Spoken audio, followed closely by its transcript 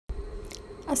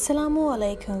আসসালামু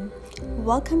আলাইকুম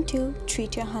welcome to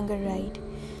treat your hunger ride.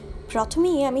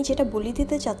 প্রথমেই আমি যেটা বলে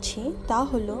দিতে চাচ্ছি তা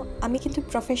হলো আমি কিন্তু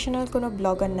প্রফেশনাল কোনো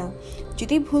ব্লগার না।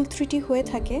 যদি ভুল ত্রুটি হয়ে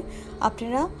থাকে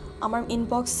আপনারা আমার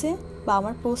ইনবক্সে বা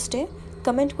আমার পোস্টে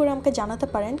কমেন্ট করে আমাকে জানাতে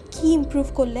পারেন কি ইমপ্রুভ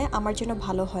করলে আমার জন্য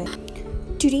ভালো হয়।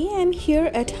 Today I am here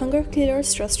at hunger killers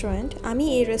restaurant. আমি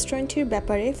এই রেস্টুরেন্টের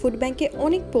ব্যাপারে ফুড ব্যাংকে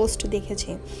অনেক পোস্ট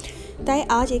দেখেছি, তাই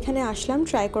আজ এখানে আসলাম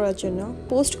ট্রাই করার জন্য।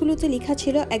 পোস্টগুলোতে লেখা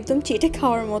ছিল একদম চেটে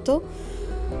খাওয়ার মতো,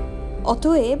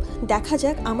 অতএব দেখা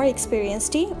যাক আমার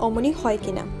এক্সপিরিয়েন্সটি অমনই হয়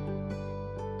কিনা।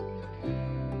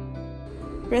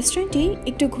 রেস্টুরেন্টটি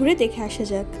একটু ঘুরে দেখে আসা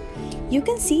যাক। You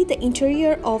can see the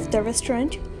interior of the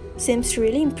restaurant seems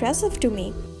really impressive to me.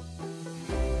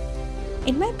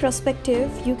 In my perspective,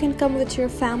 you can come with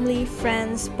your family,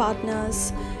 friends, partners.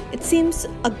 It seems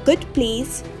a good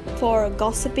place for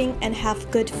gossiping and have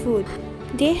good food.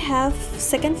 They have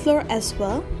second floor as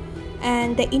well, and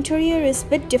the interior is a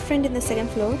bit different in the second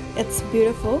floor. It's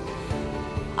beautiful.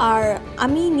 আর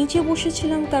আমি নিচে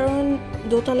বসেছিলাম কারণ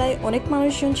দোতলায় অনেক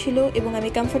মানুষজন ছিল এবং আমি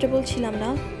কমফোর্টেবল ছিলাম না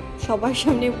সবার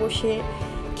সামনে বসে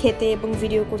খেতে এবং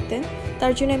ভিডিও করতে।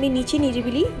 তার জন্য আমি নিচে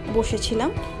নিরিবিলি বসেছিলাম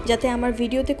যাতে আমার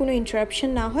ভিডিওতে কোনো ইন্টারাপশন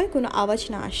না হয়, কোনো আওয়াজ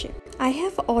না আসে। I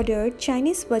have ordered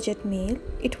Chinese budget meal.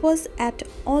 It was at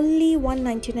only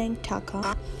 199 taka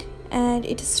and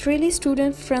it is really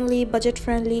student friendly, budget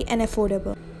friendly and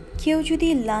affordable. কেউ যদি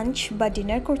লাঞ্চ বা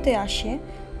ডিনার করতে আসে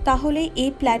তাহলে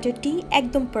এই প্ল্যাটারটি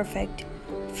একদম পারফেক্ট।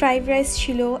 ফ্রাইড রাইস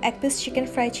ছিল, এক পিস চিকেন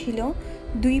ফ্রাই ছিল,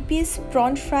 2 পিস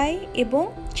প্রন ফ্রাই এবং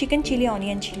চিকেন চিলি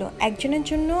অনিয়ন ছিল। একজনের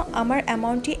জন্য আমার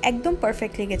অ্যামাউন্টটি একদম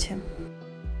পারফেক্ট লেগেছে।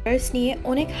 বার্গার্স নিয়ে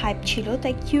অনেক হাইপ ছিল,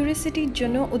 তাই কিউরিয়াসিটির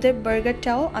জন্য ওদের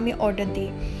বার্গারটাও আমি অর্ডার দিই।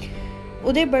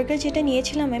 ওদের বার্গার যেটা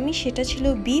নিয়েছিলাম আমি সেটা ছিল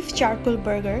বিফ চারকোল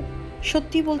বার্গার।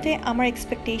 সত্যি বলতে আমার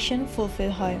এক্সপেকটেশন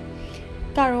ফুলফিল হয়,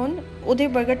 কারণ ওদের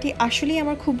বার্গারটি আসলেই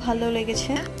আমার খুব ভালো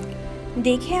লেগেছে।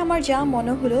 দেখে আমার যা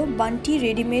মনে হলো বানটি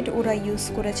রেডিমেড ওরা ইউজ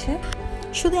করেছে।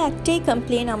 শুধু একটাই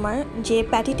কমপ্লেন আমার, যে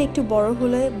প্যাটিটা একটু বড়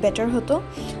হলে বেটার হতো।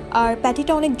 আর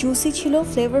প্যাটিটা অনেক জুসি ছিল,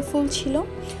 ফ্লেভারফুল ছিল।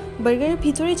 বার্গারের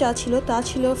ভিতরে যা ছিল তা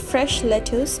ছিল fresh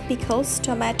lettuce, pickles,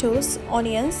 tomatoes,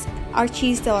 onions আর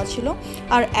চিজ দেওয়া ছিল।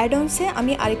 আর অ্যাডঅনসে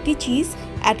আমি আরেকটি চিজ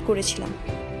অ্যাড করেছিলাম।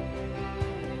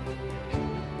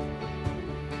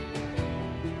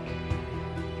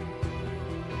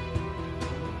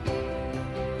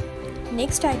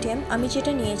 নেক্সট আইটেম আমি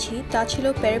যেটা নিয়েছি তা ছিল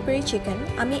পেরি পেরি চিকেন।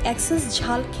 আমি এক্সেস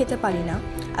ঝাল খেতে পারি না।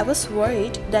 I was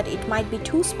worried that it might be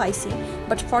too spicy,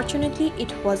 but fortunately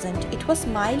it wasn't. It was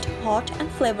mild, hot and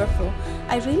flavorful.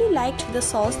 I really liked the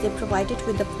sauce they provided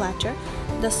with the platter.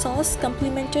 The sauce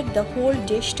complemented the whole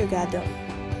dish together.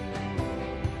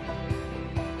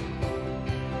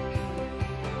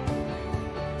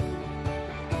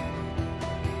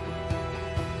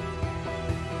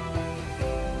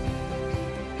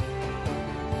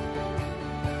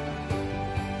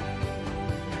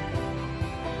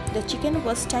 The chicken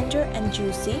was tender and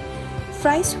juicy,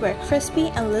 fries were crispy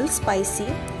and a little spicy,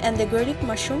 and the garlic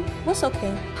mushroom was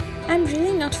okay. I'm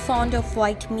really not fond of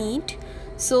white meat,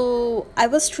 so I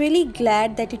was really glad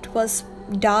that it was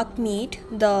dark meat,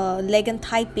 the leg and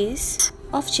thigh piece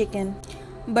of chicken.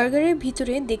 বার্গারের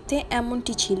ভিতরে দেখতে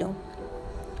এমনটি ছিল।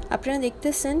 আপনারা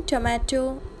দেখতেছেন tomato,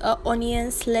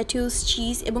 onions, lettuce,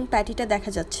 cheese এবং প্যাটিটা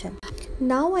দেখা যাচ্ছে।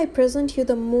 Now I present you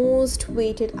the most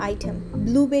waited item,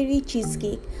 blueberry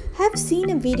cheesecake. I have seen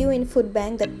a video in Food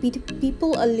Bank that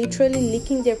people are literally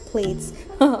licking their plates.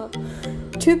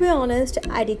 To be honest,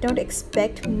 I did not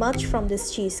expect much from this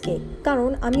cheesecake. কারণ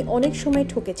আমি অনেক সময়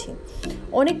ঠকেছি।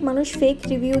 অনেক মানুষ fake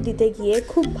review দিতে গিয়ে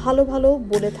খুব ভালো ভালো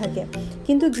বলে থাকে,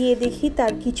 কিন্তু গিয়ে দেখি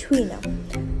তার কিছুই না।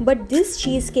 But this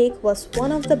cheesecake was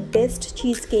one of the best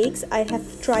cheesecakes I have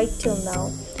tried till now.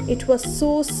 It was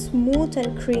so smooth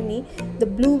and creamy. The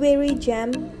blueberry jam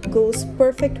goes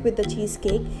perfect with the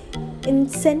cheesecake. In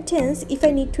sentence, if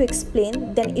I need to explain,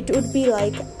 then it would be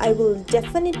like I will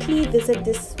definitely visit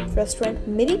this restaurant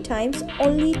many times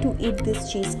only to eat this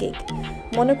cheesecake.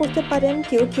 মনে করতে পারেন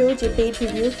কেউ যে paid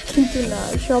review, কিন্তু না,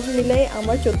 সব মিলাই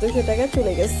আমার 1400 টাকা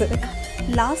চলে গেছে।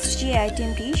 লাস্ট যে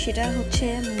আইটেমটি সেটা হচ্ছে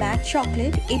ম্যাট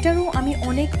চকলেট। এটারও আমি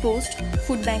অনেক পোস্ট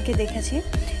ফুড ব্যাংকে দেখেছি।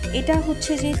 এটা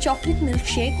হচ্ছে যে চকলেট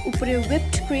মিল্কশেক, উপরে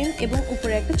হুইপড ক্রিম এবং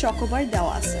উপরে একটা চকোবার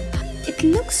দেওয়া আছে। ইট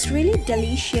লুকস রিয়েলি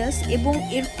ডেলিশিয়াস এবং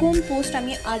এরকম পোস্ট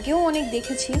আমি আগেও অনেক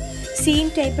দেখেছি সেম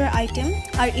টাইপের আইটেম,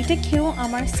 আর এটা খেয়েও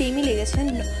আমার সেমই লেগেছে।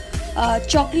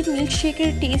 চকলেট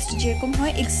মিল্কশেকের টেস্ট যেরকম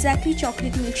হয় এক্স্যাক্টলি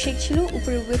চকলেট মিল্কশেক ছিল।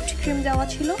 উপরে হুইপড ক্রিম দেওয়া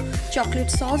ছিল, চকলেট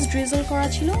সস ড্রিজল করা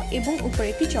ছিল এবং উপরে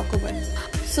একটি চকোবার।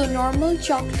 সো নর্মাল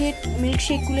চকলেট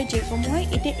মিল্কশেকগুলো যেরকম হয়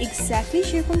এটা এক্স্যাক্টলি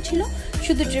সেরকম ছিল,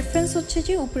 শুধু ডিফারেন্স হচ্ছে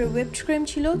যে উপরে হুইপড ক্রিম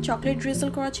ছিল, চকলেট ড্রিজল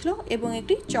করা ছিল এবং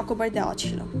একটি চকোবার দেওয়া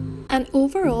ছিল। And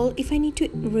overall, if I need to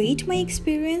rate my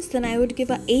experience, then I would give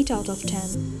a 8 out of 10.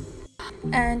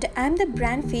 And I'm the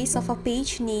brand face of a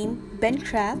page named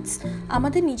BenKrafts.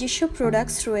 আমাদের নিজস্ব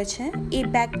products রয়েছে। এই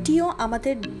ব্যাগটিও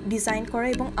আমাদের ডিজাইন করা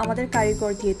এবং আমাদের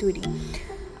কারিগর দিয়ে তৈরি।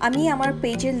 আমি আমার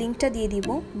পেজের লিঙ্কটা দিয়ে দিব।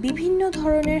 বিভিন্ন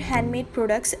ধরনের হ্যান্ডমেড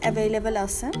প্রোডাক্টস অ্যাভেলেবল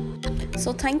আছে। So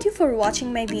thank you for watching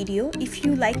my video. If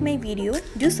you like my video,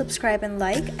 do subscribe and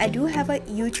like. I do have a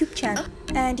YouTube channel.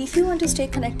 And if you want to stay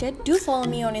connected, do follow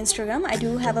me on Instagram. I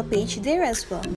do have a page there as well.